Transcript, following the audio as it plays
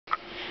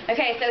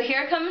Okay, so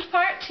here comes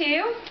part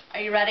 2. Are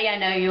you ready? I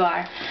know you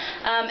are.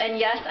 And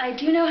yes, I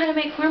do know how to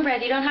make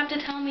cornbread. You don't have to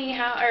tell me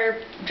how,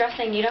 or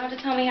dressing, you don't have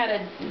to tell me how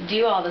to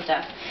do all the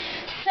stuff.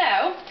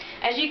 So,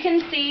 as you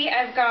can see,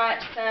 I've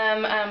got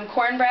some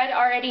cornbread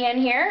already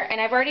in here,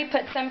 and I've already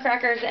put some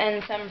crackers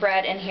and some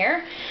bread in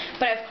here.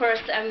 But of course,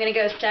 I'm going to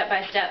go step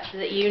by step so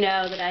that you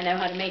know that I know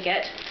how to make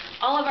it.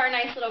 All of our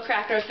nice little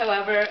crackers,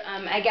 however,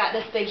 I got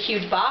this big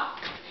huge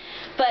box,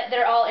 but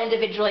they're all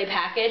individually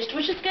packaged,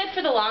 which is good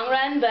for the long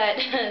run, but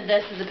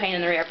this is a pain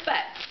in the rear.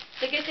 But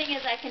the good thing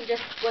is I can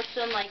just squish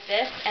them like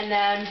this and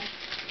then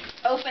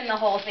open the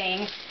whole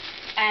thing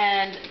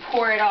and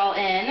pour it all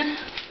in.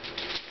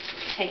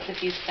 Takes a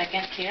few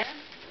seconds here.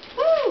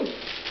 Woo!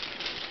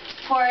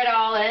 Pour it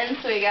all in,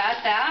 so we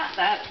got that.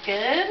 That's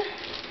good.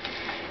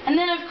 And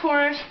then, of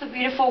course, the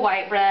beautiful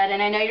white bread.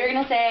 And I know you're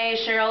going to say,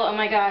 Cheryl, oh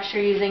my gosh,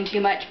 you're using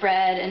too much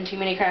bread and too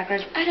many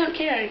crackers. I don't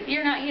care.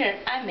 You're not here.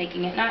 I'm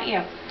making it, not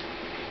you.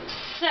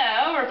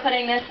 So, we're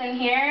putting this in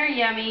here.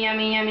 Yummy,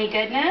 yummy, yummy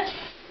goodness.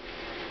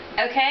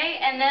 Okay,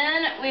 and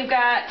then we've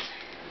got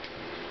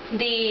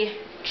the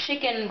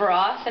chicken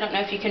broth. I don't know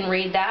if you can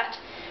read that.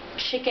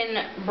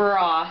 Chicken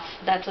broth.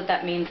 That's what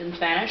that means in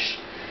Spanish.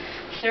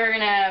 So we're going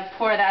to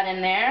pour that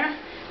in there.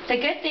 The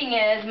good thing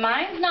is,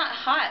 mine's not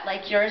hot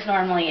like yours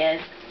normally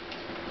is.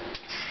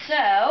 So,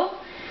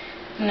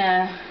 I'm going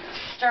to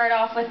start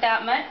off with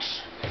that much.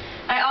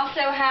 I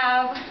also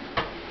have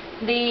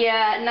the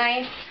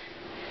nice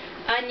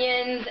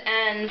onions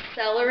and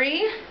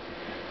celery.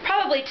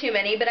 Probably too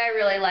many, but I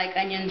really like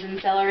onions and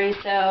celery,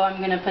 so I'm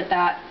going to put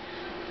that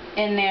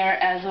in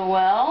there as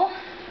well.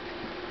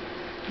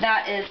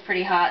 That is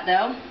pretty hot,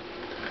 though.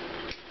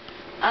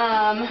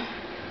 I'm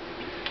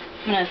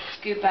going to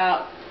scoop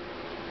out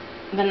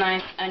the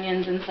nice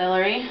onions and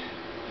celery.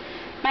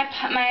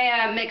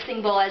 My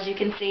mixing bowl, as you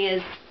can see,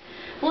 is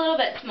a little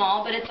bit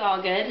small, but it's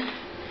all good,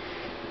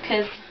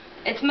 because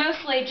it's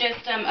mostly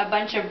just a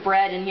bunch of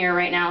bread in here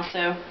right now,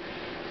 so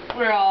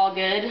we're all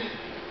good.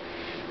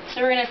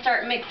 So we're going to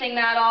start mixing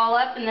that all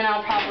up, and then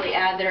I'll probably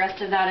add the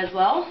rest of that as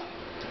well.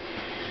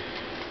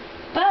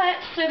 But,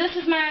 so this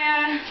is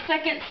my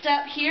second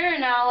step here,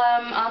 and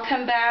I'll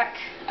come back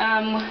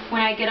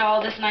when I get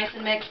all this nice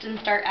and mixed and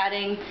start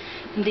adding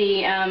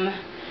the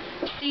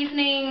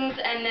seasonings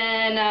and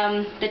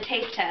then the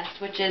taste test,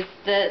 which is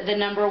the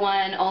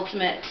 #1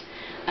 ultimate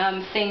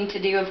thing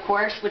to do, of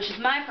course, which is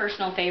my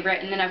personal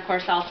favorite, and then of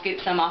course I'll scoop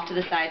some off to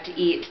the side to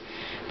eat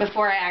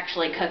before I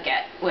actually cook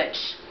it, which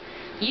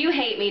you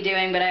hate me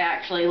doing, but I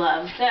actually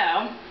love.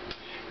 So,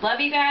 love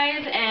you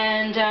guys,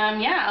 and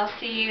yeah, I'll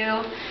see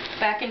you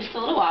back in just a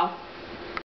little while.